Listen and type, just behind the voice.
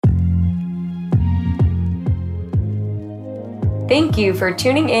Thank you for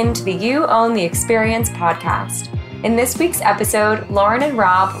tuning in to the You Own the Experience podcast. In this week's episode, Lauren and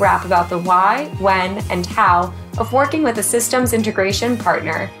Rob rap about the why, when, and how of working with a systems integration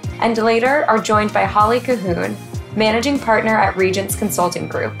partner, and later are joined by Holly Cahoon, managing partner at Regents Consulting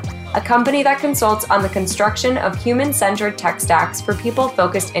Group, a company that consults on the construction of human-centered tech stacks for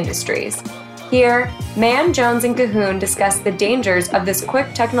people-focused industries. Here, Mann, Jones, and Cahoon discuss the dangers of this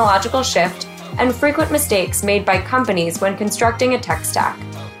quick technological shift and frequent mistakes made by companies when constructing a tech stack,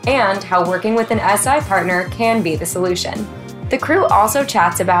 and how working with an SI partner can be the solution. The crew also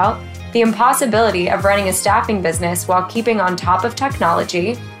chats about the impossibility of running a staffing business while keeping on top of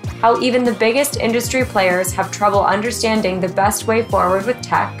technology, how even the biggest industry players have trouble understanding the best way forward with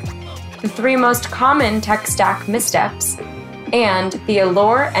tech, the 3 most common tech stack missteps, and the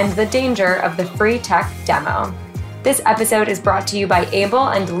allure and the danger of the free tech demo. This episode is brought to you by Able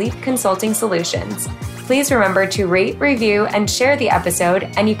and Leap Consulting Solutions. Please remember to rate, review, and share the episode,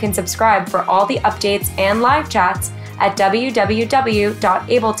 and you can subscribe for all the updates and live chats at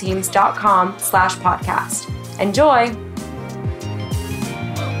www.ableteams.com/podcast. Enjoy!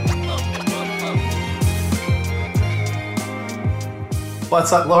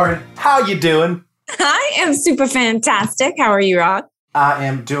 What's up, Lauren? How you doing? I am super fantastic. How are you, Rob? I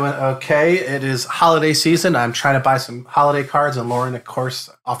am doing okay. It is holiday season. I'm trying to buy some holiday cards, and Lauren, of course,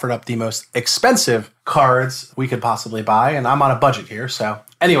 offered up the most expensive cards we could possibly buy, and I'm on a budget here. So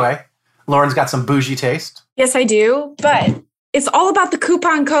anyway, Lauren's got some bougie taste. Yes, I do. But it's all about the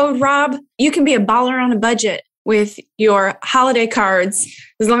coupon code, Rob. You can be a baller on a budget with your holiday cards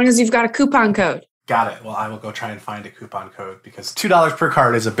as long as you've got a coupon code. Got it. Well, I will go try and find a coupon code because $2 per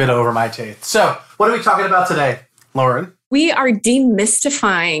card is a bit over my taste. So what are we talking about today, Lauren? We are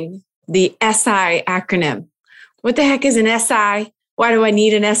demystifying the SI acronym. What the heck is an SI? Why do I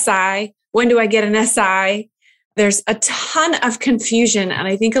need an SI? When do I get an SI? There's a ton of confusion and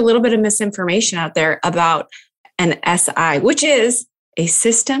I think a little bit of misinformation out there about an SI, which is a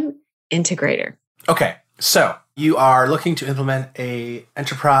system integrator. Okay, so you are looking to implement a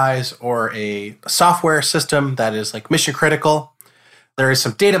enterprise or a software system that is like mission critical. There is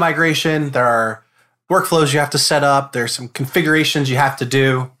some data migration. There are workflows you have to set up. There's some configurations you have to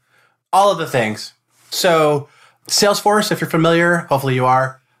do. All of the things. So Salesforce, if you're familiar, hopefully you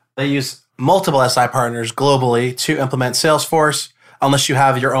are, they use multiple SI partners globally to implement Salesforce, unless you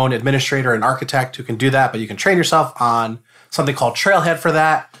have your own administrator and architect who can do that, but you can train yourself on something called Trailhead for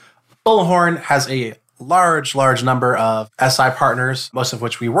that. Bullhorn has a large number of SI partners, most of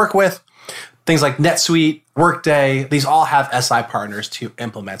which we work with. Things like NetSuite, Workday, these all have SI partners to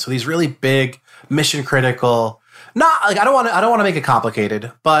implement. So these really big, mission critical, not like I don't want to make it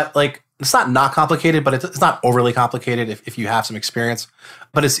complicated, but like it's not complicated, but it's not overly complicated if you have some experience.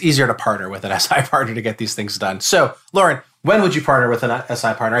 But it's easier to partner with an SI partner to get these things done. So, Lauren, when would you partner with an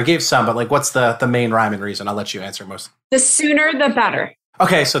SI partner? I gave some, but like what's the main rhyme and reason? I'll let you answer most. The sooner, the better.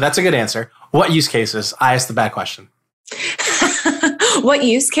 Okay, so that's a good answer. What use cases? I asked the bad question. What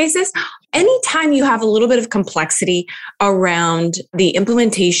use cases? Anytime you have a little bit of complexity around the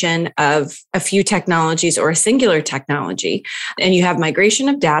implementation of a few technologies or a singular technology, and you have migration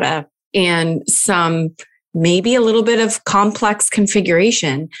of data and maybe a little bit of complex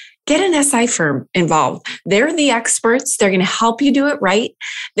configuration, get an SI firm involved. They're the experts. They're going to help you do it right.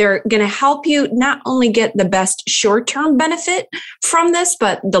 They're going to help you not only get the best short-term benefit from this,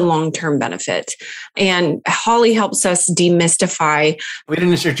 but the long-term benefit. And Holly helps us demystify. We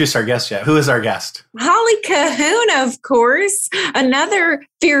didn't introduce our guest yet. Who is our guest? Holly Cahoon, of course, another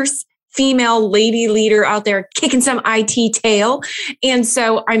fierce female lady leader out there kicking some IT tail. And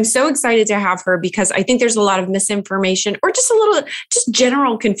so I'm so excited to have her because I think there's a lot of misinformation or just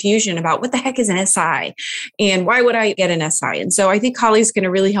general confusion about what the heck is an SI and why would I get an SI? And so I think Holly's going to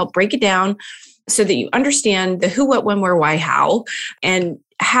really help break it down so that you understand the who, what, when, where, why, how, and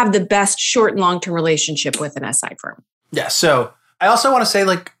have the best short and long-term relationship with an SI firm. Yeah. So I also want to say,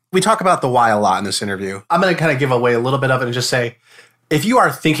 like, we talk about the why a lot in this interview. I'm going to kind of give away a little bit of it and just say, if you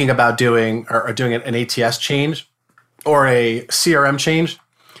are thinking about doing an ATS change or a CRM change,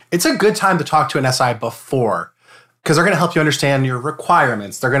 it's a good time to talk to an SI before because they're going to help you understand your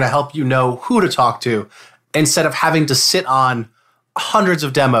requirements. They're going to help you know who to talk to instead of having to sit on hundreds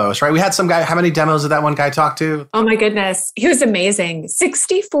of demos, right? We had some guy, how many demos did that one guy talk to? Oh my goodness. He was amazing.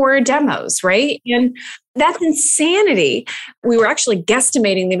 64 demos, right? And that's insanity. We were actually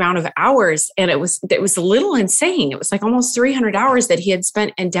guesstimating the amount of hours and it was a little insane. It was like almost 300 hours that he had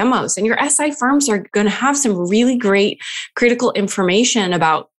spent in demos. And your SI firms are going to have some really great critical information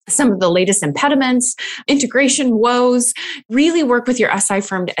about some of the latest impediments, integration woes, really work with your SI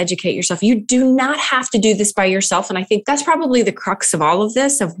firm to educate yourself. You do not have to do this by yourself. And I think that's probably the crux of all of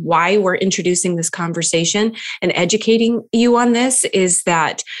this, of why we're introducing this conversation and educating you on this, is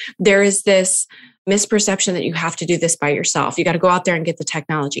that there is this misperception that you have to do this by yourself. You got to go out there and get the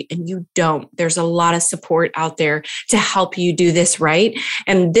technology, and you don't. There's a lot of support out there to help you do this right.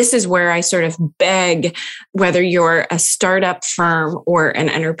 And this is where I sort of beg, whether you're a startup firm or an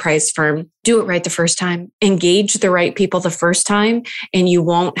enterprise firm, do it right the first time, engage the right people the first time, and you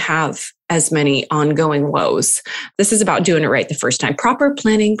won't have as many ongoing woes. This is about doing it right the first time. Proper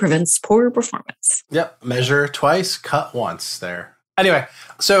planning prevents poor performance. Yep. Measure twice, cut once there. Anyway,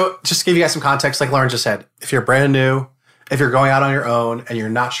 so just to give you guys some context, like Lauren just said, if you're brand new, if you're going out on your own and you're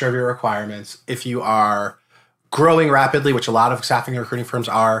not sure of your requirements, if you are growing rapidly, which a lot of staffing and recruiting firms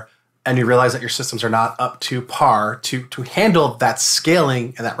are, and you realize that your systems are not up to par to handle that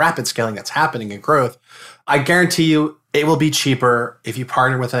scaling and that rapid scaling that's happening in growth, I guarantee you it will be cheaper if you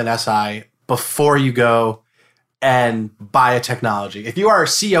partner with an SI before you go and buy a technology. If you are a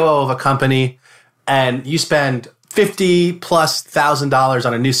COO of a company and you spend $50,000+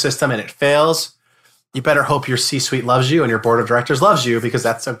 on a new system and it fails, you better hope your C-suite loves you and your board of directors loves you, because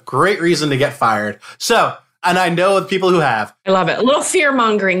that's a great reason to get fired. So, and I know of people who have. I love it. A little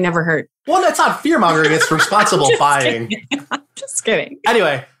fear-mongering never hurt. Well, that's not fear-mongering. It's responsible buying. Just kidding.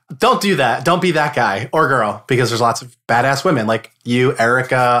 Anyway, don't do that. Don't be that guy or girl, because there's lots of badass women like you,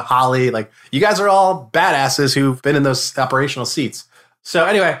 Erica, Holly. Like, you guys are all badasses who've been in those operational seats. So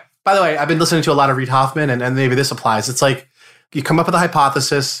anyway, by the way, I've been listening to a lot of Reid Hoffman, and maybe this applies. It's like you come up with a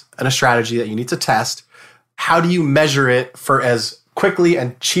hypothesis and a strategy that you need to test. How do you measure it for as quickly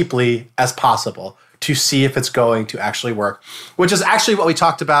and cheaply as possible to see if it's going to actually work? Which is actually what we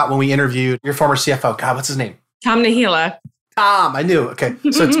talked about when we interviewed your former CFO. God, what's his name? Tom Nahila. Tom, I knew. Okay.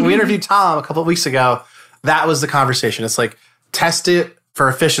 So we interviewed Tom a couple of weeks ago. That was the conversation. It's like, test it for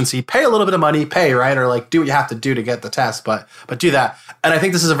efficiency, pay a little bit of money, right? Or like do what you have to do to get the test, but do that. And I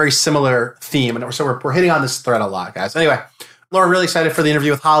think this is a very similar theme. And so we're hitting on this thread a lot, guys. Anyway, Lauren, really excited for the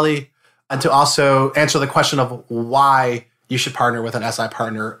interview with Holly and to also answer the question of why you should partner with an SI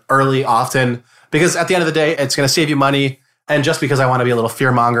partner early, often, because at the end of the day, it's going to save you money. And just because I want to be a little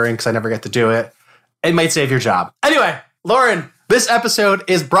fear mongering because I never get to do it, it might save your job. Anyway, Lauren, this episode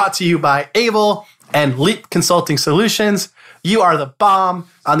is brought to you by Able and Leap Consulting Solutions. You are the bomb.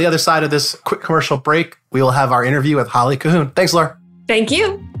 On the other side of this quick commercial break, we will have our interview with Holly Cahoon. Thanks, Laura. Thank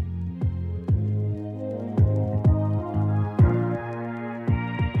you.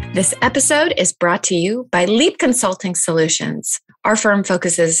 This episode is brought to you by Leap Consulting Solutions. Our firm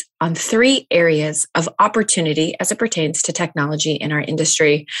focuses on 3 areas of opportunity as it pertains to technology in our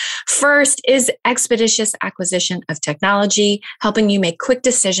industry. First is expeditious acquisition of technology, helping you make quick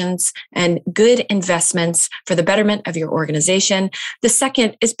decisions and good investments for the betterment of your organization. The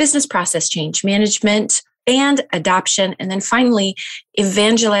second is business process change management and adoption. And then finally,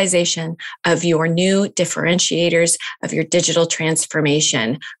 evangelization of your new differentiators of your digital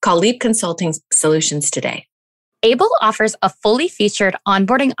transformation. Call Leap Consulting Solutions today. Able offers a fully featured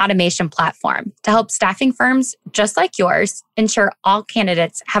onboarding automation platform to help staffing firms just like yours ensure all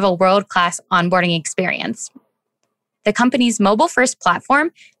candidates have a world-class onboarding experience. The company's mobile-first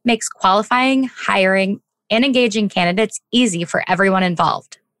platform makes qualifying, hiring, and engaging candidates easy for everyone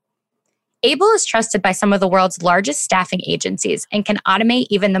involved. Able is trusted by some of the world's largest staffing agencies and can automate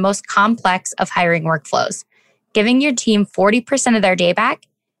even the most complex of hiring workflows, giving your team 40% of their day back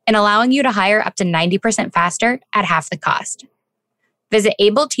and allowing you to hire up to 90% faster at half the cost. Visit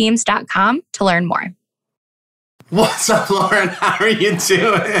ableteams.com to learn more. What's up, Lauren? How are you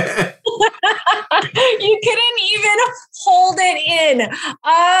doing? You couldn't even hold it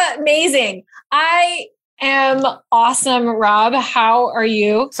in. Amazing. I am awesome, Rob. How are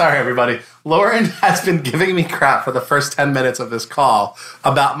you? Sorry, everybody. Lauren has been giving me crap for the first 10 minutes of this call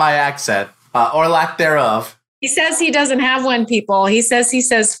about my accent, or lack thereof. He says he doesn't have one, people. He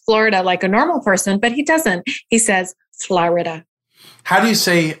says Florida like a normal person, but he doesn't. He says Florida. How do you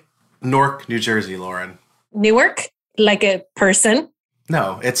say Newark, New Jersey, Lauren? Newark, like a person?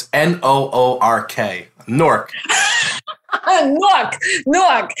 No, it's Noork. Newark.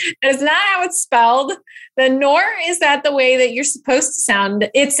 Newark. That's not how it's spelled. The nor, is that the way that you're supposed to sound?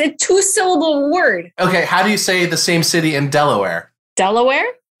 It's a 2-syllable word. Okay, how do you say the same city in Delaware? Delaware?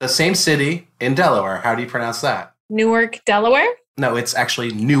 The same city in Delaware. How do you pronounce that? Newark, Delaware? No, it's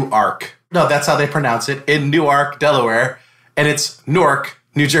actually Newark. No, that's how they pronounce it, in Newark, Delaware. And it's Newark,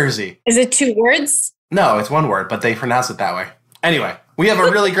 New Jersey. Is it 2 words? No, it's 1 word, but they pronounce it that way. Anyway, we have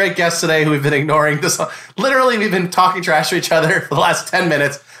a really great guest today who we've been ignoring. Literally, we've been talking trash to each other for the last 10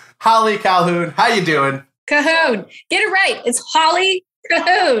 minutes. Holly Calhoun. How you doing? Cahoon. Get it right. It's Holly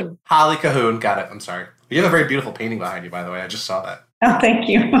Cahoun. Holly Cahoun. Got it. I'm sorry. You have a very beautiful painting behind you, by the way. I just saw that. Oh, thank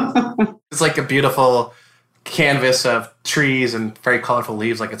you. It's like a beautiful canvas of trees and very colorful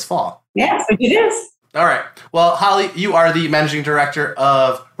leaves, like it's fall. Yes, it is. All right. Well, Holly, you are the managing director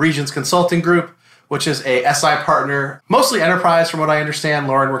of Regions Consulting Group, which is a SI partner, mostly enterprise from what I understand.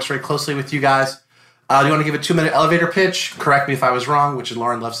 Lauren works very closely with you guys. Do you want to give a 2-minute elevator pitch? Correct me if I was wrong, which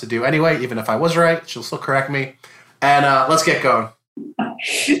Lauren loves to do anyway. Even if I was right, she'll still correct me. And let's get going.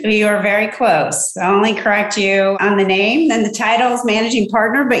 You are very close. I'll only correct you on the name and the title is managing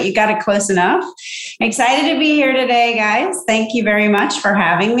partner, but you got it close enough. Excited to be here today, guys. Thank you very much for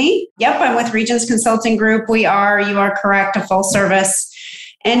having me. Yep, I'm with Regions Consulting Group. You are correct, a full service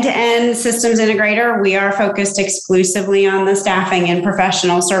end-to-end systems integrator. We are focused exclusively on the staffing and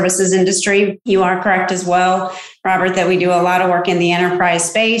professional services industry. You are correct as well, Robert, that we do a lot of work in the enterprise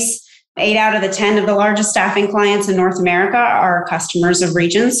space. 8 out of the 10 of the largest staffing clients in North America are customers of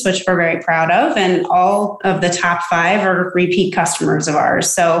Regions, which we're very proud of. And all of the top 5 are repeat customers of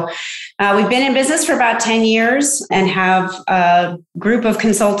ours. So we've been in business for about 10 years and have a group of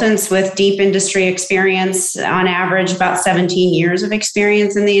consultants with deep industry experience, on average about 17 years of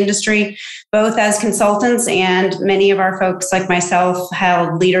experience in the industry, both as consultants, and many of our folks like myself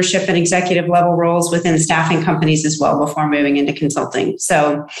held leadership and executive level roles within staffing companies as well before moving into consulting.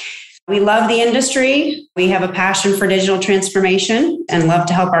 So we love the industry. We have a passion for digital transformation and love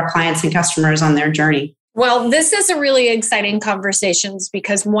to help our clients and customers on their journey. Well, this is a really exciting conversation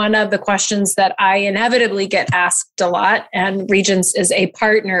because one of the questions that I inevitably get asked a lot, and Regions is a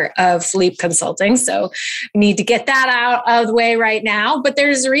partner of Leap Consulting, so we need to get that out of the way right now. But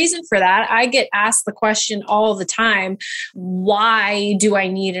there's a reason for that. I get asked the question all the time, why do I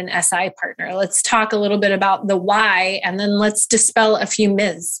need an SI partner? Let's talk a little bit about the why, and then let's dispel a few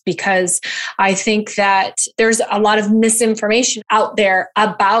myths, because I think that there's a lot of misinformation out there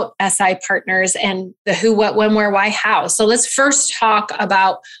about SI partners and the who, what, when, where, why, how. So let's first talk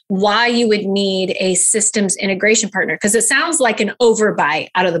about why you would need a systems integration partner, because it sounds like an overbuy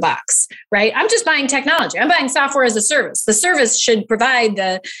out of the box, right? I'm just buying technology. I'm buying software as a service. The service should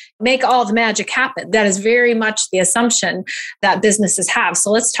make all the magic happen. That is very much the assumption that businesses have.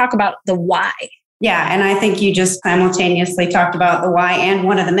 So let's talk about the why. Yeah, and I think you just simultaneously talked about the why and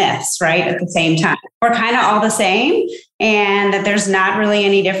one of the myths, right, at the same time. We're kind of all the same, and that there's not really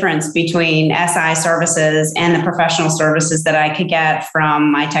any difference between SI services and the professional services that I could get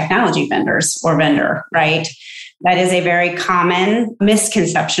from my technology vendor, right? That is a very common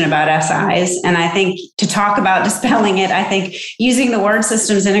misconception about SIs. And I think to talk about dispelling it, I think using the word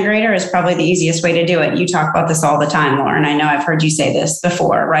systems integrator is probably the easiest way to do it. You talk about this all the time, Lauren. I know I've heard you say this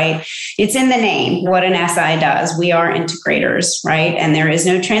before, right? It's in the name, what an SI does. We are integrators, right? And there is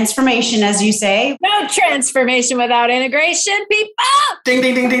no transformation, as you say. No transformation without integration, people. Ding,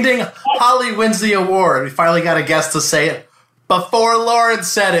 ding, ding, ding, ding. Holly wins the award. We finally got a guest to say it before Lauren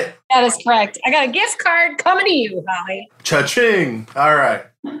said it. That is correct. I got a gift card coming to you, Holly. Cha-ching. All right.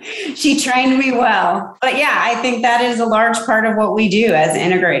 She trained me well. But yeah, I think that is a large part of what we do as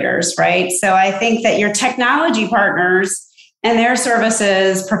integrators, right? So I think that your technology partners and their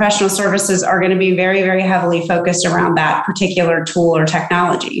services, professional services, are going to be very, very heavily focused around that particular tool or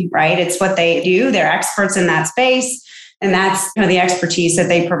technology, right? It's what they do. They're experts in that space. And that's kind of the expertise that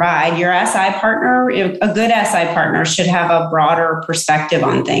they provide. Your SI partner, a good SI partner, should have a broader perspective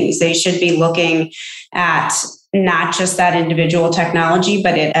on things. They should be looking at not just that individual technology,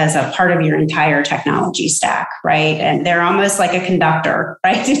 but it as a part of your entire technology stack, right? And they're almost like a conductor,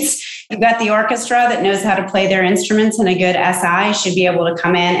 right? You've got the orchestra that knows how to play their instruments, and a good SI should be able to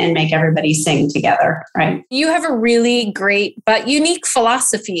come in and make everybody sing together, right? You have a really great but unique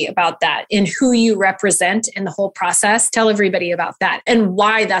philosophy about that in who you represent in the whole process. Tell everybody about that and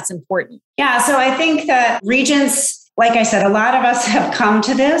why that's important. Yeah, so I think that Regions, like I said, a lot of us have come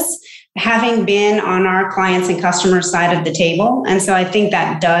to this having been on our clients and customers side of the table. And so I think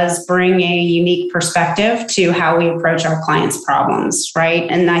that does bring a unique perspective to how we approach our clients' problems, right?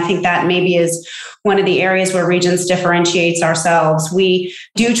 And I think that maybe is one of the areas where Regions differentiates ourselves. We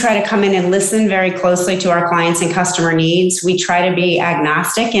do try to come in and listen very closely to our clients and customer needs. We try to be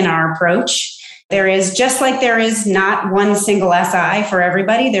agnostic in our approach. There is, just like there is not one single SI for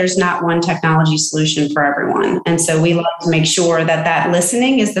everybody, there's not one technology solution for everyone. And so we love to make sure that that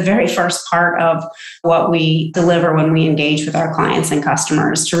listening is the very first part of what we deliver when we engage with our clients and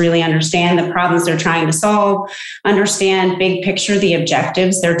customers, to really understand the problems they're trying to solve, understand big picture, the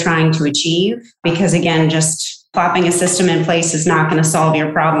objectives they're trying to achieve. Because again, just plopping a system in place is not going to solve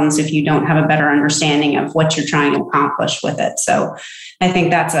your problems if you don't have a better understanding of what you're trying to accomplish with it. So I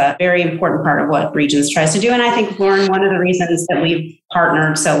think that's a very important part of what Regions tries to do. And I think, Lauren, one of the reasons that we've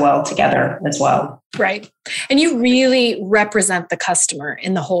partnered so well together as well. Right. And you really represent the customer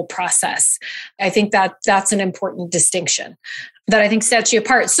in the whole process. I think that that's an important distinction that I think sets you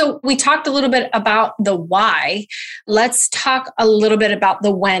apart. So we talked a little bit about the why. Let's talk a little bit about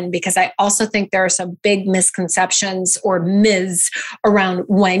the when, because I also think there are some big misconceptions or myths around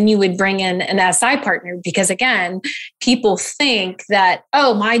when you would bring in an SI partner. Because again, people think that,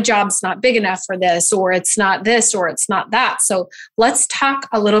 oh, my job's not big enough for this, or it's not this, or it's not that. So let's talk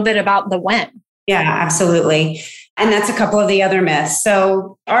a little bit about the when. Yeah, absolutely. And that's a couple of the other myths.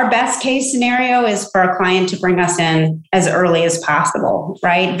 So our best case scenario is for a client to bring us in as early as possible,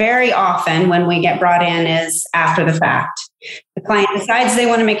 right? Very often when we get brought in is after the fact. The client decides they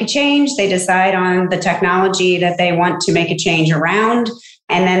want to make a change. They decide on the technology that they want to make a change around.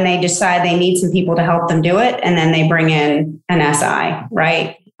 And then they decide they need some people to help them do it. And then they bring in an SI,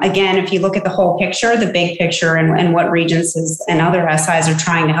 right? Again, if you look at the whole picture, the big picture and what Regions and other SIs are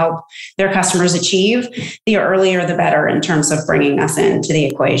trying to help their customers achieve, the earlier the better in terms of bringing us into the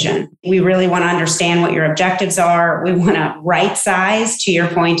equation. We really want to understand what your objectives are. We want to right size, to your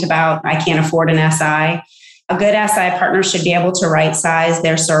point about I can't afford an SI. A good SI partner should be able to right size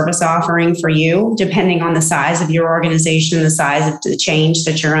their service offering for you, depending on the size of your organization, the size of the change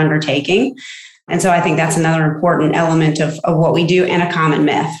that you're undertaking. And so I think that's another important element of what we do, and a common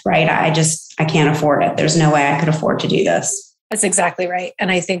myth, right? I can't afford it. There's no way I could afford to do this. That's exactly right.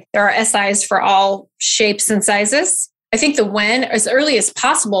 And I think there are SIs for all shapes and sizes. I think the when as early as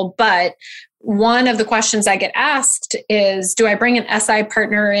possible, but one of the questions I get asked is, do I bring an SI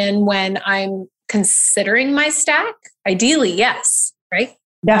partner in when I'm considering my stack? Ideally, yes, right?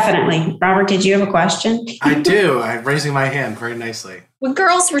 Definitely. Robert, did you have a question? I do. I'm raising my hand very nicely. Well,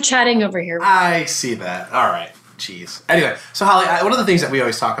 girls were chatting over here. I see that. All right. Jeez. Anyway, so Holly, one of the things that we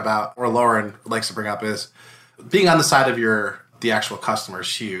always talk about, or Lauren likes to bring up, is being on the side of the actual customer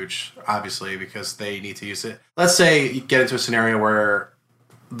is huge, obviously, because they need to use it. Let's say you get into a scenario where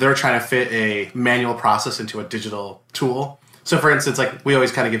they're trying to fit a manual process into a digital tool. So for instance, like we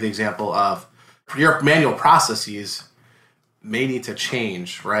always kind of give the example of your manual processes may need to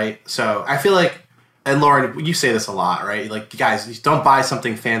change, right? So I feel like, and Lauren, you say this a lot, right? Like, guys, don't buy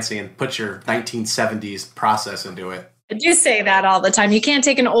something fancy and put your 1970s process into it. I do say that all the time. You can't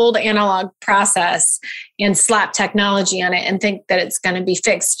take an old analog process and slap technology on it and think that it's going to be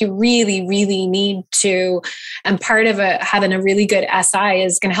fixed. You really, really need to, and part of having a really good SI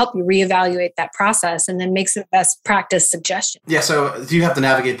is going to help you reevaluate that process and then make some best practice suggestions. Yeah, so do you have to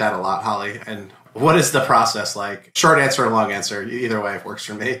navigate that a lot, Holly? And what is the process like? Short answer or long answer? Either way, it works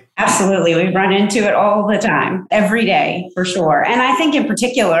for me. Absolutely. We run into it all the time, every day, for sure. And I think in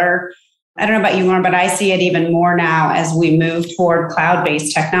particular, I don't know about you, Lauren, but I see it even more now as we move toward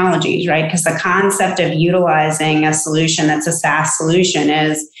cloud-based technologies, right? Because the concept of utilizing a solution that's a SaaS solution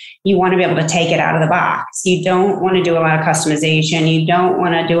is you want to be able to take it out of the box. You don't want to do a lot of customization. You don't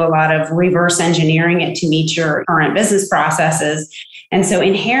want to do a lot of reverse engineering it to meet your current business processes. And so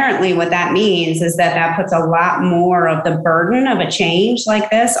inherently what that means is that puts a lot more of the burden of a change like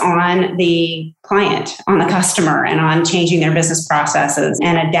this on the client, on the customer, and on changing their business processes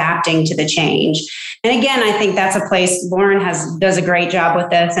and adapting to the change. And again, I think that's a place Lauren does a great job with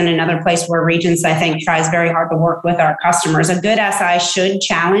this, and another place where Regions, I think, tries very hard to work with our customers. A good SI should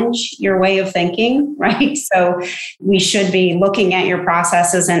challenge your way of thinking, right? So we should be looking at your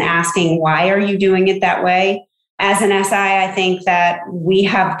processes and asking, why are you doing it that way? As an SI, I think that we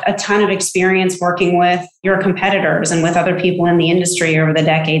have a ton of experience working with your competitors and with other people in the industry over the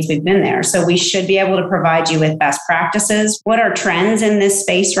decades we've been there. So we should be able to provide you with best practices. What are trends in this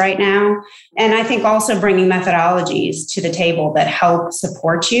space right now? And I think also bringing methodologies to the table that help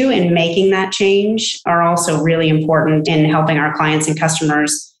support you in making that change are also really important in helping our clients and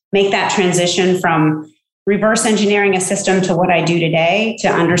customers make that transition from reverse engineering a system to what I do today to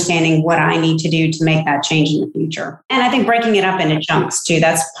understanding what I need to do to make that change in the future. And I think breaking it up into chunks too,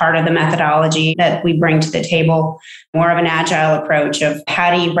 that's part of the methodology that we bring to the table, more of an agile approach of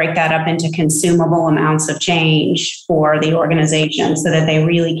how do you break that up into consumable amounts of change for the organization so that they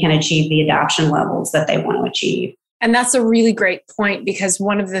really can achieve the adoption levels that they want to achieve. And that's a really great point, because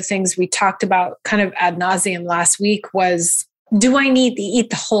one of the things we talked about kind of ad nauseum last week was, do I need to eat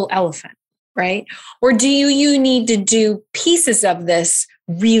the whole elephant? Right? Or do you need to do pieces of this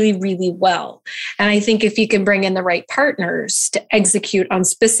really, really well? And I think if you can bring in the right partners to execute on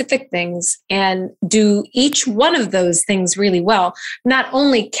specific things and do each one of those things really well, not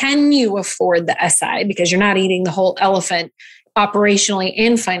only can you afford the SI because you're not eating the whole elephant operationally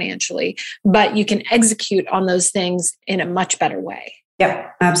and financially, but you can execute on those things in a much better way.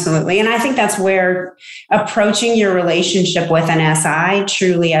 Yep, absolutely. And I think that's where approaching your relationship with an SI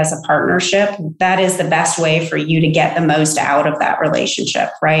truly as a partnership, that is the best way for you to get the most out of that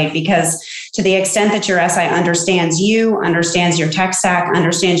relationship, right? Because to the extent that your SI understands you, understands your tech stack,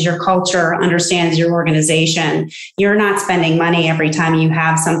 understands your culture, understands your organization, you're not spending money every time you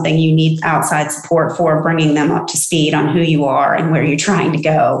have something you need outside support for, bringing them up to speed on who you are and where you're trying to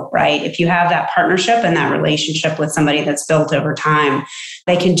go, right? If you have that partnership and that relationship with somebody that's built over time,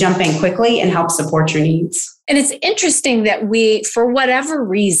 they can jump in quickly and help support your needs. And it's interesting that we, for whatever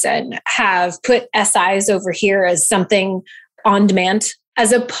reason, have put SIs over here as something on demand,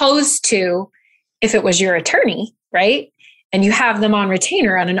 as opposed to if it was your attorney, right? And you have them on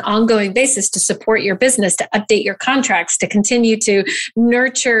retainer on an ongoing basis to support your business, to update your contracts, to continue to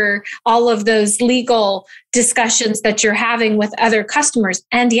nurture all of those legal discussions that you're having with other customers.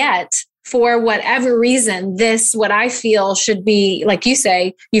 And yet, for whatever reason, this, what I feel should be, like you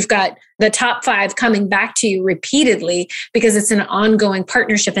say, you've got the top 5 coming back to you repeatedly because it's an ongoing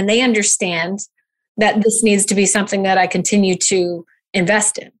partnership and they understand that this needs to be something that I continue to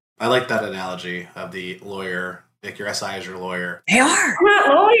invest in. I like that analogy of the lawyer. Like your SI is your lawyer. They are. We're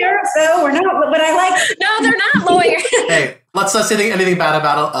not lawyers, though. We're not, but I like. No, they're not lawyers. Hey, let's not say anything bad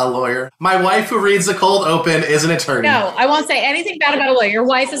about a lawyer. My wife, who reads the cold open, is an attorney. No, I won't say anything bad about a lawyer. Your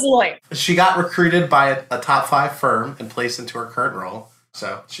wife is a lawyer. She got recruited by a top 5 firm and placed into her current role.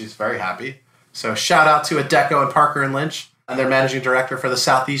 So she's very happy. So shout out to Adecco and Parker and Lynch and their managing director for the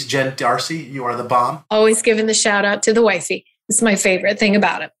Southeast, Jen Darcy. You are the bomb. Always giving the shout out to the wifey. It's my favorite thing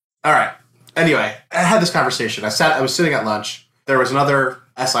about it. All right. Anyway, I had this conversation. I was sitting at lunch. There was another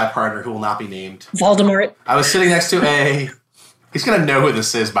SI partner who will not be named. Voldemort. I was sitting next to he's going to know who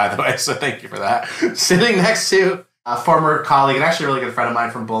this is, by the way, so thank you for that. Sitting next to a former colleague and actually a really good friend of mine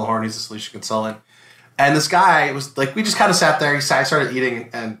from Bullhorn. He's a solution consultant. And this guy was like, we just kind of sat there. I started eating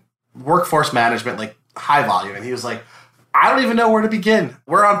and workforce management, like high volume. And he was like, I don't even know where to begin.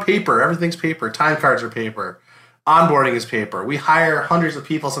 We're on paper. Everything's paper. Time cards are paper. Onboarding is paper. We hire hundreds of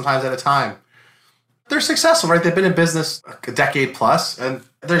people sometimes at a time. They're successful, right? They've been in business a decade plus, and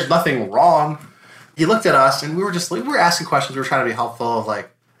there's nothing wrong. He looked at us, and we were asking questions. We were trying to be helpful. Of like,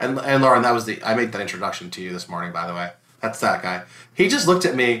 and Lauren, I made that introduction to you this morning, by the way. That's that guy. He just looked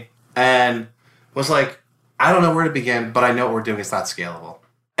at me and was like, I don't know where to begin, but I know what we're doing is not scalable.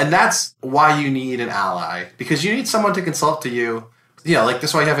 And that's why you need an ally, because you need someone to consult to you. You know, like,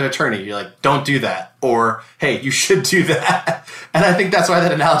 that's why you have an attorney. You're like, don't do that. Or, hey, you should do that. And I think that's why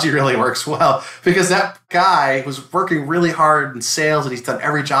that analogy really works well. Because that guy was working really hard in sales and he's done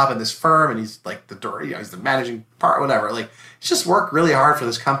every job in this firm and he's like he's the managing part, whatever. Like, he's just worked really hard for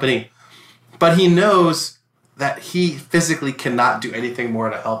this company. But he knows that he physically cannot do anything more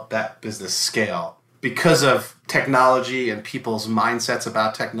to help that business scale because of technology and people's mindsets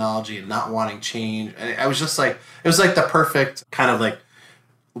about technology and not wanting change. And I was just like, it was like the perfect kind of like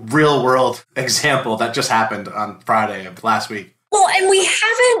real world example that just happened on Friday of last week. Well, and we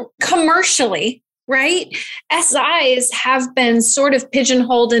haven't commercially, right? SIs have been sort of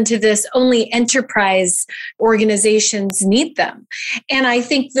pigeonholed into this, only enterprise organizations need them. And I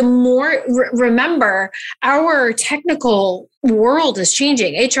think the more, remember, our technical world is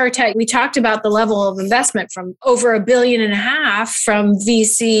changing. HR tech, we talked about the level of investment from over $1.5 billion from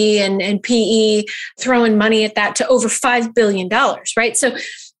VC and PE throwing money at that to over $5 billion, right? So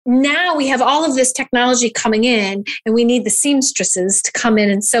now we have all of this technology coming in and we need the seamstresses to come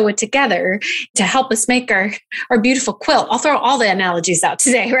in and sew it together to help us make our beautiful quilt. I'll throw all the analogies out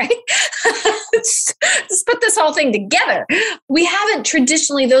today, right? Let's put this whole thing together. We haven't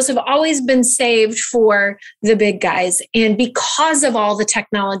traditionally, those have always been saved for the big guys. And because of all the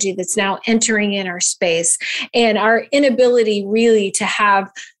technology that's now entering in our space and our inability really to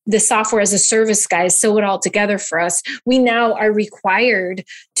have the software as a service guys sew it all together for us, we now are required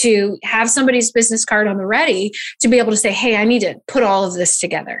to have somebody's business card on the ready to be able to say, hey, I need to put all of this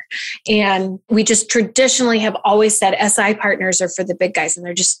together. And we just traditionally have always said SI partners are for the big guys.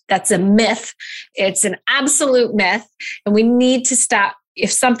 And that's a myth. It's an absolute myth. And we need to stop.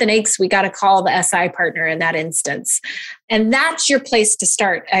 If something aches, we got to call the SI partner in that instance. And that's your place to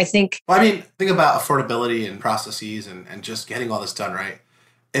start, I think. Well, I mean, think about affordability and processes and just getting all this done right.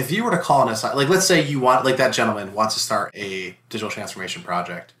 If you were to call an SI, like let's say you want, like that gentleman wants to start a digital transformation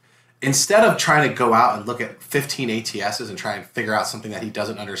project. Instead of trying to go out and look at 15 ATSs and try and figure out something that he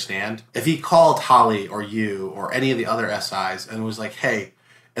doesn't understand, if he called Holly or you or any of the other SIs and was like, hey,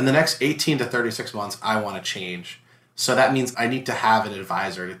 in the next 18 to 36 months, I want to change. So that means I need to have an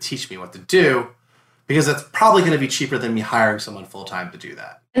advisor to teach me what to do, because that's probably going to be cheaper than me hiring someone full-time to do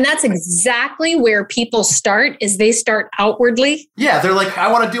that. And that's exactly where people start, is they start outwardly. Yeah, they're like,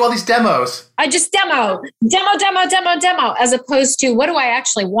 I want to do all these demos. I just demo, as opposed to what do I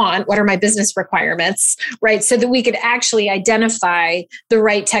actually want? What are my business requirements, right? So that we could actually identify the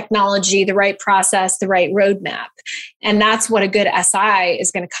right technology, the right process, the right roadmap. And that's what a good SI is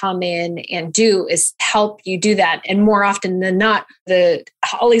going to come in and do, is help you do that. And more often than not, the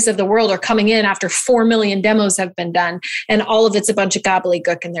Hollies of the world are coming in after 4 million demos have been done, and all of it's a bunch of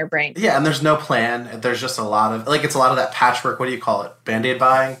gobbledygook in their brain. Yeah, and there's no plan. There's just a lot of, it's a lot of that patchwork. What do you call it? Band-Aid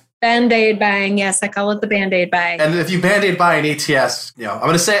buying? Band-Aid buying. Yes, I call it the Band-Aid buying. And if you Band-Aid buy an ATS, I'm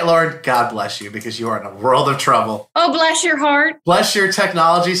going to say it, Lauren, God bless you, because you are in a world of trouble. Oh, bless your heart. Bless your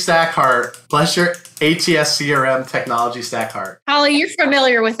technology stack heart. Bless your ATS CRM technology stack heart. Holly, you're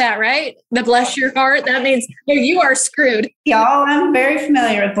familiar with that, right? The bless your heart. That means you are screwed. Y'all, I'm very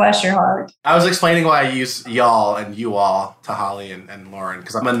familiar with bless your heart. I was explaining why I use y'all and you all to Holly and Lauren,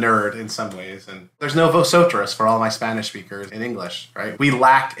 because I'm a nerd in some ways. And there's no vosotros for all my Spanish speakers in English, right? We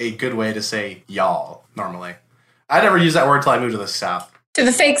lacked a good way to say y'all normally. I never used that word till I moved to the South. To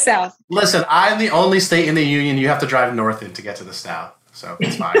the fake South. Listen, I'm the only state in the union you have to drive north in to get to the South. So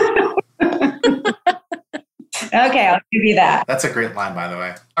it's fine. Okay, I'll give you that. That's a great line, by the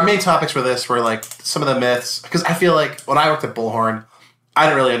way. Our main topics for this were like some of the myths, because I feel like when I worked at Bullhorn, I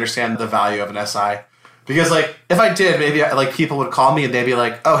didn't really understand the value of an SI. Because like if I did, maybe like people would call me and they'd be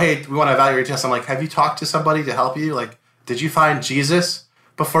like, oh, hey, we want to evaluate your test. I'm like, have you talked to somebody to help you? Like, did you find Jesus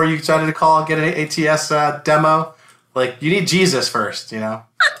before you decided to call and get an ATS demo? Like, you need Jesus first, You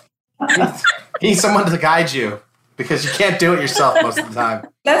need someone to guide you, because you can't do it yourself most of the time.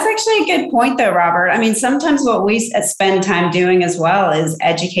 That's actually a good point, though, Robert. I mean, sometimes what we spend time doing as well is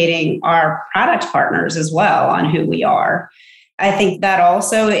educating our product partners as well on who we are. I think that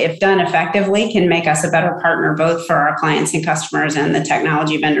also, if done effectively, can make us a better partner, both for our clients and customers and the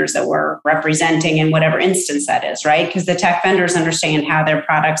technology vendors that we're representing in whatever instance that is, right? Because the tech vendors understand how their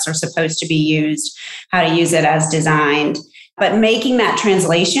products are supposed to be used, how to use it as designed. But making that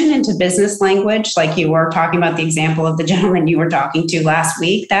translation into business language, like you were talking about the example of the gentleman you were talking to last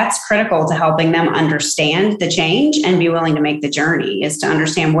week, that's critical to helping them understand the change and be willing to make the journey, is to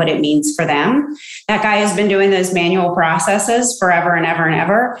understand what it means for them. That guy has been doing those manual processes forever and ever and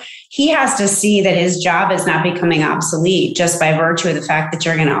ever. He has to see that his job is not becoming obsolete just by virtue of the fact that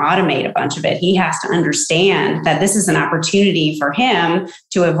you're going to automate a bunch of it. He has to understand that this is an opportunity for him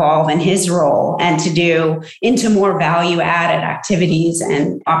to evolve in his role and to do into more value-added activities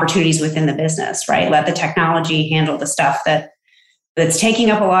and opportunities within the business, right? Let the technology handle the stuff that's taking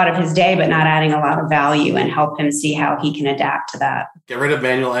up a lot of his day, but not adding a lot of value, and help him see how he can adapt to that. Get rid of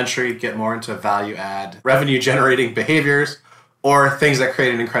manual entry, get more into value add, revenue generating behaviors, or things that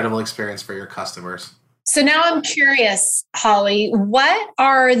create an incredible experience for your customers. So now I'm curious, Holly, what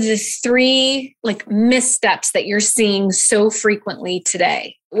are the 3 missteps that you're seeing so frequently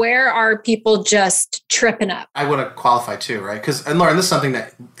today? Where are people just tripping up? I want to qualify too, right? And Lauren, this is something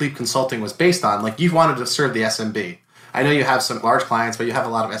that Leap Consulting was based on. Like, you wanted to serve the SMB. I know you have some large clients, but you have a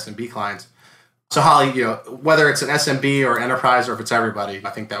lot of SMB clients. So Holly, whether it's an SMB or enterprise, or if it's everybody, I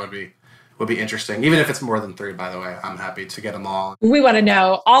think that would be interesting. Even if it's more than 3, by the way, I'm happy to get them all. We want to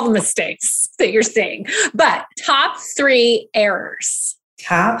know all the mistakes that you're seeing, but top 3 errors.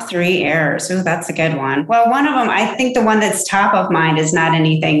 Top 3 errors. Oh, that's a good one. Well, one of them, I think the one that's top of mind is not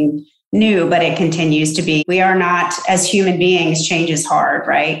anything new, but it continues to be. We are not, as human beings, change is hard,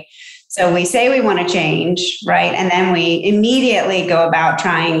 right? So we say we want to change, right? And then we immediately go about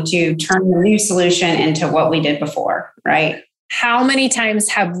trying to turn the new solution into what we did before, right? How many times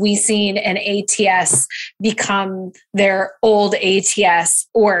have we seen an ATS become their old ATS,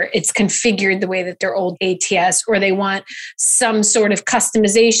 or it's configured the way that their old ATS, or they want some sort of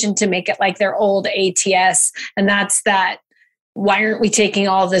customization to make it like their old ATS? And that's that. Why aren't we taking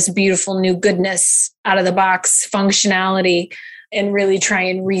all this beautiful new goodness out of the box functionality and really try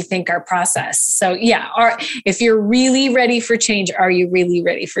and rethink our process? So yeah, if you're really ready for change, are you really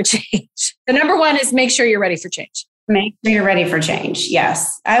ready for change? The number 1 is make sure you're ready for change. Make sure you're ready for change.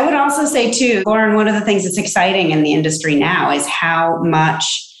 Yes. I would also say too, Lauren, one of the things that's exciting in the industry now is how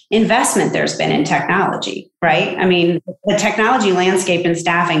much investment there's been in technology, right? I mean, the technology landscape in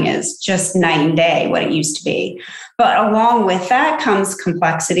staffing is just night and day what it used to be. But along with that comes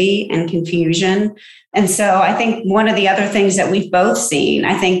complexity and confusion. And so I think one of the other things that we've both seen,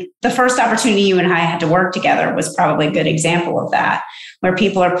 I think the first opportunity you and I had to work together was probably a good example of that, where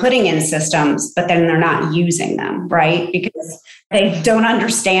people are putting in systems, but then they're not using them, right? Because they don't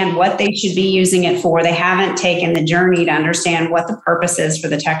understand what they should be using it for. They haven't taken the journey to understand what the purpose is for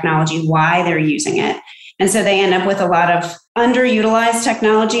the technology, why they're using it. And so they end up with a lot of underutilized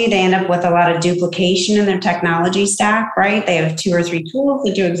technology. They end up with a lot of duplication in their technology stack, right? They have 2 or 3 tools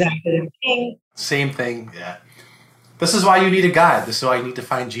that do exactly the thing. Same thing. Yeah. This is why you need a guide. This is why you need to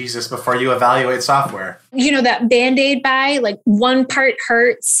find Jesus before you evaluate software. You know, that Band-Aid buy, like one part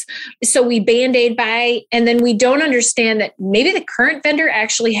hurts. So we Band-Aid buy, and then we don't understand that maybe the current vendor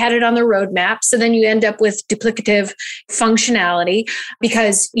actually had it on the roadmap. So then you end up with duplicative functionality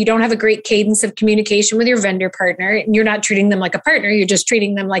because you don't have a great cadence of communication with your vendor partner. And you're not treating them like a partner. You're just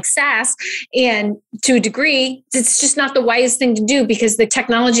treating them like SaaS. And to a degree, it's just not the wisest thing to do because the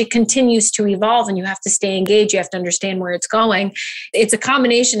technology continues to evolve and you have to stay engaged. You have to understand where it's going. It's a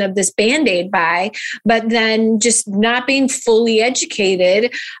combination of this Band-Aid buy, but then just not being fully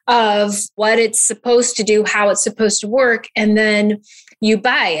educated of what it's supposed to do, how it's supposed to work. And then you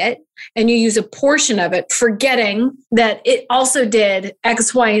buy it and you use a portion of it, forgetting that it also did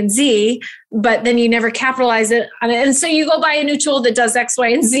X, Y, and Z, but then you never capitalize it on it. And so you go buy a new tool that does X, Y,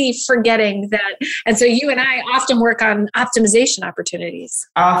 and Z, forgetting that. And so you and I often work on optimization opportunities.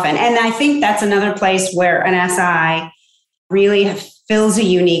 Often. And I think that's another place where an SI really fills a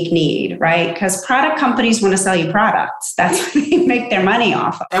unique need, right? Because product companies want to sell you products. That's what they make their money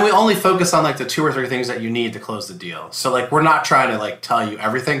off of. And we only focus on like the 2 or 3 things that you need to close the deal. So like we're not trying to like tell you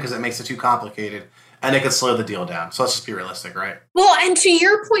everything because it makes it too complicated and it could slow the deal down. So let's just be realistic, right? Well, and to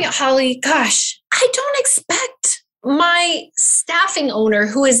your point, Holly, gosh, I don't expect my staffing owner,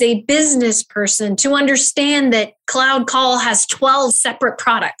 who is a business person, to understand that Cloud Call has 12 separate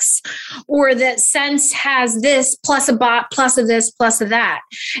products, or that Sense has this plus a bot plus of this plus of that,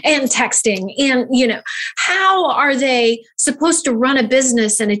 and texting. And, you know, how are they supposed to run a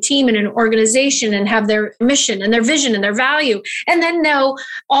business and a team and an organization and have their mission and their vision and their value, and then know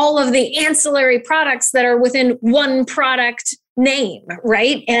all of the ancillary products that are within one product name,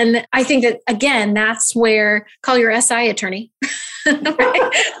 right? And I think that, again, that's where call your SI attorney.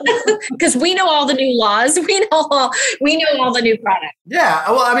 Because we know all the new laws. We know all the new products. Yeah.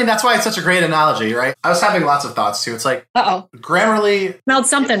 Well, I mean, that's why it's such a great analogy, right? I was having lots of thoughts too. It's like, Grammarly. Smelled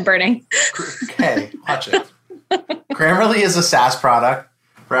something burning. Hey, watch it. Grammarly is a SaaS product,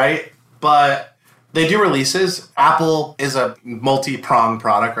 right? But they do releases. Apple is a multi-pronged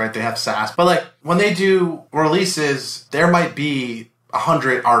product, right? They have SaaS. But like when they do releases, there might be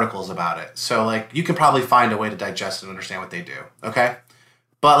 100 articles about it. So like you can probably find a way to digest and understand what they do. Okay.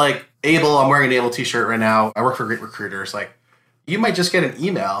 But like Able, I'm wearing an Able t-shirt right now. I work for Great Recruiters. Like you might just get an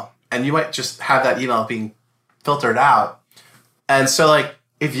email and you might just have that email being filtered out. And so like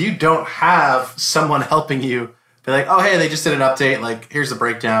if you don't have someone helping you be like, oh, hey, they just did an update. Like here's the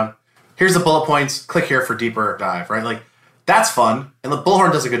breakdown. Here's the bullet points. Click here for deeper dive, right? Like that's fun. And the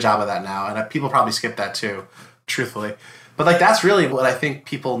Bullhorn does a good job of that now. And people probably skip that too, truthfully. But like that's really what I think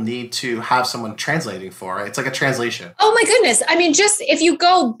people need to have someone translating for. Right? It's like a translation. Oh my goodness. I mean, just if you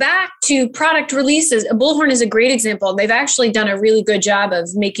go back to product releases, Bullhorn is a great example. They've actually done a really good job of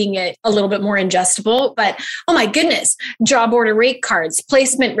making it a little bit more ingestible. But oh my goodness, job order rate cards,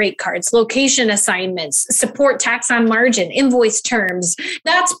 placement rate cards, location assignments, support tax on margin, invoice terms.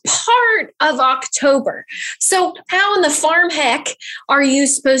 That's part of October. So how in the farm heck are you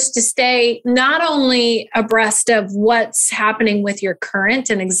supposed to stay not only abreast of what's happening with your current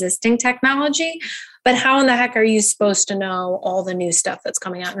and existing technology, but how in the heck are you supposed to know all the new stuff that's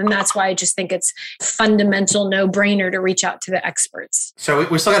coming out? And that's why I just think it's fundamental no-brainer to reach out to the experts. So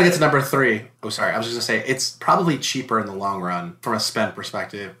we still got to get to number 3. Oh, sorry. I was just going to say it's probably cheaper in the long run from a spend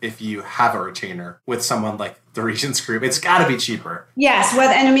perspective if you have a retainer with someone like the Regents Group. It's got to be cheaper. Yes.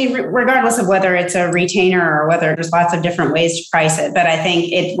 And I mean, regardless of whether it's a retainer or whether there's lots of different ways to price it. But I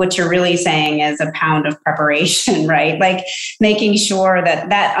think what you're really saying is a pound of preparation, right? Like making sure that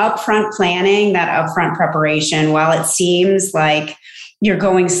upfront planning, that upfront preparation, while it seems like you're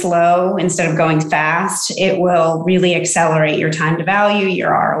going slow instead of going fast, it will really accelerate your time to value,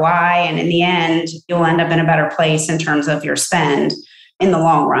 your ROI. And in the end, you'll end up in a better place in terms of your spend in the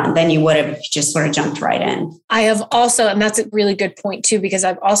long run than you would have if you just sort of jumped right in. I have also, and that's a really good point too, because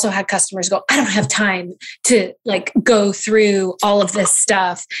I've also had customers go, I don't have time to like go through all of this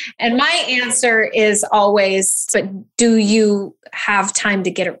stuff. And my answer is always, but do you have time to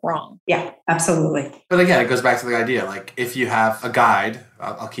get it wrong? Yeah, absolutely. But again, it goes back to the idea, like if you have a guide,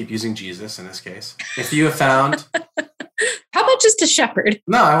 I'll keep using Jesus in this case. If you have found... How about just a shepherd?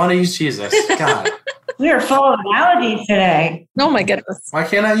 No, I want to use Jesus. God. We are full of analogies today. Oh my goodness. Why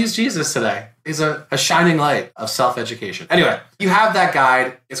can't I use Jesus today? He's a shining light of self-education. Anyway, you have that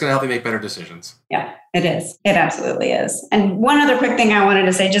guide. It's going to help you make better decisions. Yeah, it is. It absolutely is. And one other quick thing I wanted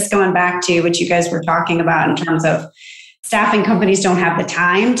to say, just going back to what you guys were talking about in terms of staffing companies don't have the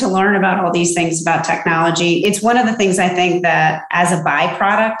time to learn about all these things about technology. It's one of the things I think that as a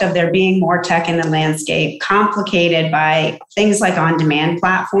byproduct of there being more tech in the landscape, complicated by things like on-demand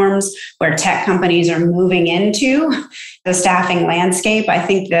platforms where tech companies are moving into the staffing landscape, I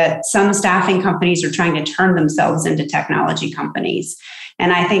think that some staffing companies are trying to turn themselves into technology companies.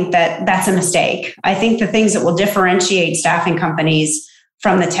 And I think that that's a mistake. I think the things that will differentiate staffing companies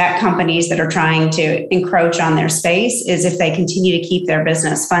from the tech companies that are trying to encroach on their space is if they continue to keep their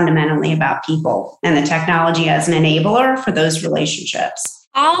business fundamentally about people and the technology as an enabler for those relationships.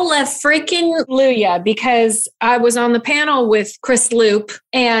 Hallelujah, because I was on the panel with Chris Loop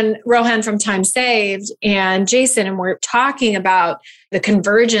and Rohan from Time Saved and Jason, and we're talking about the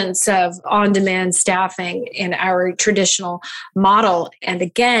convergence of on-demand staffing in our traditional model. And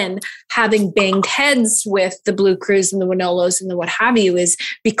again, having banged heads with the Blue Crews and the Winolos and the what have you is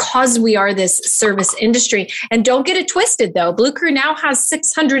because we are this service industry. And don't get it twisted though. Blue Crew now has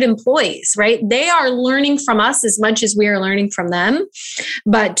 600 employees, right? They are learning from us as much as we are learning from them.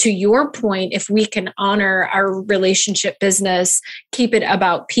 But to your point, if we can honor our relationship business, keep it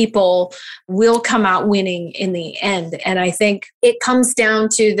about people, we'll come out winning in the end. And I think it comes down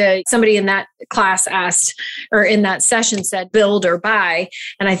to somebody in that class asked, or in that session said, build or buy.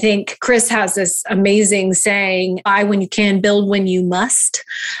 And I think Chris has this amazing saying, buy when you can, build when you must.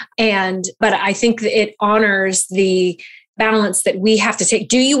 But I think that it honors the balance that we have to take.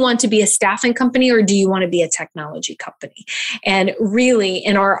 Do you want to be a staffing company or do you want to be a technology company? And really,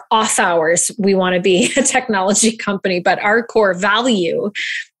 in our off hours, we want to be a technology company, but our core value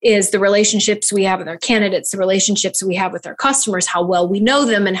is the relationships we have with our candidates, the relationships we have with our customers, how well we know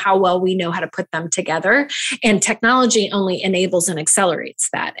them and how well we know how to put them together. And technology only enables and accelerates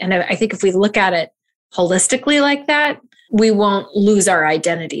that. And I think if we look at it holistically like that, we won't lose our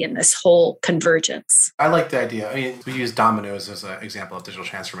identity in this whole convergence. I like the idea. I mean, we use Domino's as an example of digital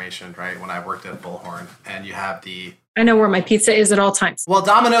transformation, right? When I worked at Bullhorn, and you have I know where my pizza is at all times. Well,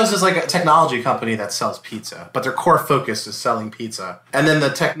 Domino's is like a technology company that sells pizza, but their core focus is selling pizza. And then the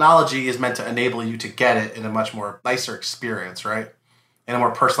technology is meant to enable you to get it in a much more nicer experience, right? In a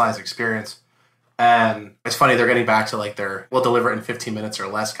more personalized experience. And it's funny, they're getting back to like we'll deliver it in 15 minutes or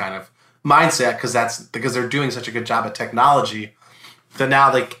less kind of mindset, because they're doing such a good job at technology that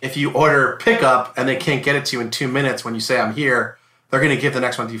now, like, if you order pickup and they can't get it to you in 2 minutes when you say I'm here, they're going to give the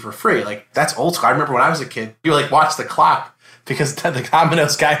next one to you for free. Like, that's old school. I remember when I was a kid, you like watch the clock because the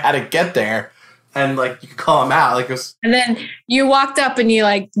Domino's guy had to get there, and like you could call him out. Like it was, and then you walked up and you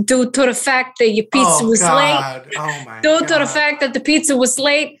like, due to the fact that your pizza was late, to the fact that the pizza was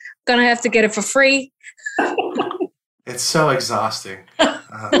late, gonna have to get it for free. It's so exhausting.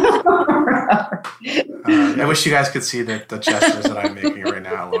 I wish you guys could see the gestures that I'm making right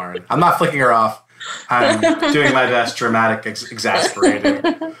now, Lauren. I'm not flicking her off. I'm doing my best, dramatic, exasperated,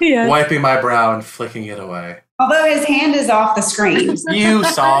 wiping my brow and flicking it away. Although his hand is off the screen. You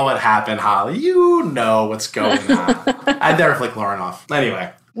saw what happened, Holly. You know what's going on. I'd never flick Lauren off.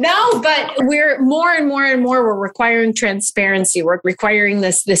 Anyway. No, but we're more and more and more, we're requiring transparency. We're requiring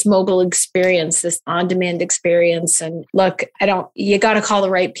this mobile experience, this on-demand experience. And look, you got to call the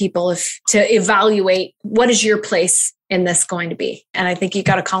right people to evaluate what is your place in this going to be. And I think you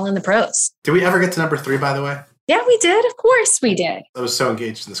got to call in the pros. Did we ever get to number 3, by the way? Yeah, we did. Of course we did. I was so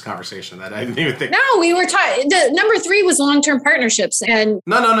engaged in this conversation that I didn't even think. No, we were talking. The number 3 was long-term partnerships. And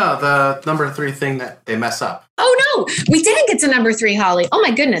No. The number 3 thing that they mess up. Oh, no, we didn't get to number 3, Holly. Oh,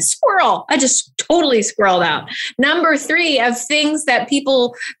 my goodness. Squirrel. I just totally squirreled out. Number 3 of things that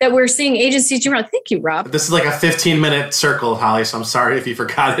we're seeing agencies do wrong. Thank you, Rob. This is like a 15-minute circle, Holly, so I'm sorry if you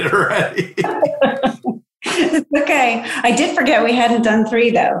forgot it already. Okay. I did forget we hadn't done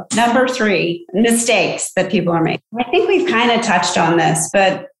 3, though. Number 3, mistakes that people are making. I think we've kind of touched on this,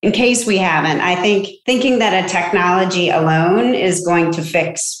 but in case we haven't, I think thinking that a technology alone is going to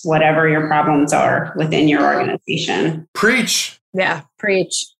fix whatever your problems are within your organization. Preach. Yeah,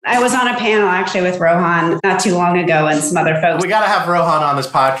 preach. I was on a panel actually with Rohan not too long ago and some other folks. We got to have Rohan on this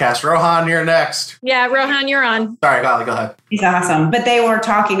podcast. Rohan, you're next. Yeah, Rohan, you're on. Sorry, Golly, go ahead. He's awesome. But they were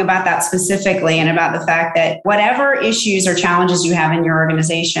talking about that specifically and about the fact that whatever issues or challenges you have in your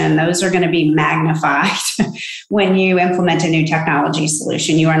organization, those are going to be magnified when you implement a new technology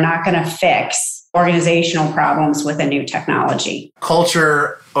solution. You are not going to fix organizational problems with a new technology.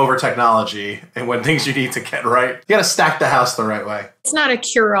 Culture over technology, and when things you need to get right, you got to stack the house the right way. It's not a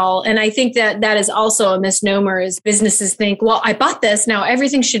cure-all. And I think that is also a misnomer is businesses think, well, I bought this, now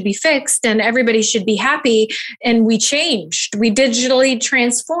everything should be fixed and everybody should be happy. And we changed, we digitally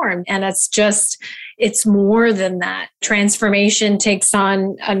transformed. And it's more than that. Transformation takes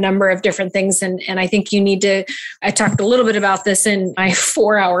on a number of different things. And I think you need to, I talked a little bit about this in my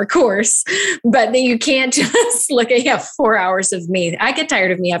 4-hour course, but you can't just look at 4 hours of me. I get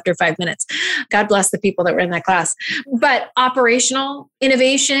tired of me after 5 minutes. God bless the people that were in that class. But operational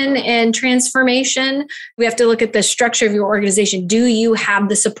innovation and transformation, we have to look at the structure of your organization. Do you have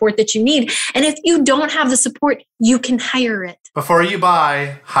the support that you need? And if you don't have the support, you can hire it. Before you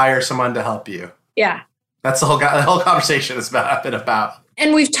buy, hire someone to help you. Yeah. That's the whole conversation has been about.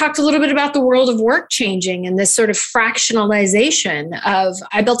 And we've talked a little bit about the world of work changing and this sort of fractionalization of,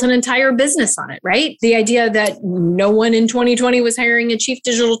 I built an entire business on it, right? The idea that no one in 2020 was hiring a chief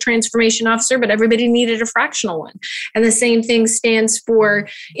digital transformation officer, but everybody needed a fractional one. And the same thing stands for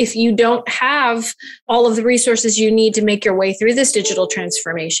if you don't have all of the resources you need to make your way through this digital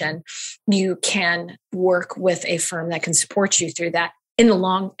transformation, you can work with a firm that can support you through that in the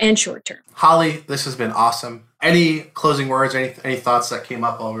long and short term. Holly, this has been awesome. Any closing words, any thoughts that came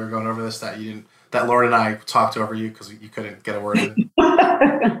up while we were going over this that that Lauren and I talked over you because you couldn't get a word in?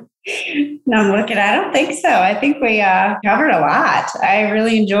 No, look, I don't think so. I think we covered a lot. I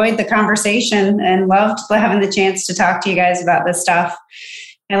really enjoyed the conversation and loved having the chance to talk to you guys about this stuff.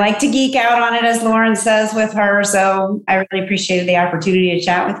 I like to geek out on it, as Lauren says, with her. So I really appreciated the opportunity to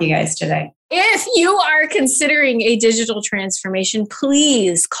chat with you guys today. If you are considering a digital transformation,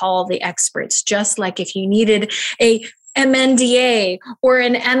 please call the experts. Just like if you needed a MNDA or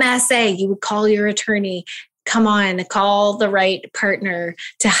an MSA, you would call your attorney. Come on, call the right partner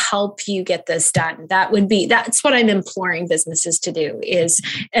to help you get this done. That's what I'm imploring businesses to do. Is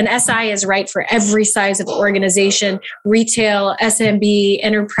an SI is right for every size of organization, retail, SMB,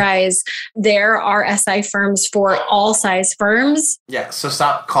 enterprise. There are SI firms for all size firms. Yeah, so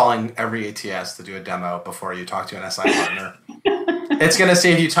stop calling every ATS to do a demo before you talk to an SI partner. It's going to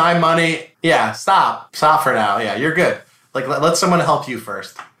save you time, money. Yeah, stop for now. Yeah, you're good. Like let someone help you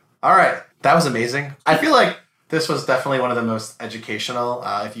first. All right. That was amazing. I feel like this was definitely one of the most educational.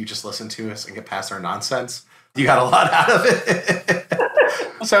 If you just listen to us and get past our nonsense, you got a lot out of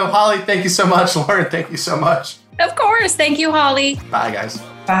it. So, Holly, thank you so much. Lauren, thank you so much. Of course. Thank you, Holly. Bye, guys.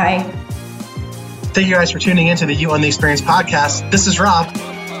 Bye. Thank you guys for tuning into the You Own the Experience podcast. This is Rob.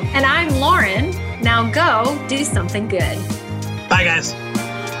 And I'm Lauren. Now go do something good. Bye, guys.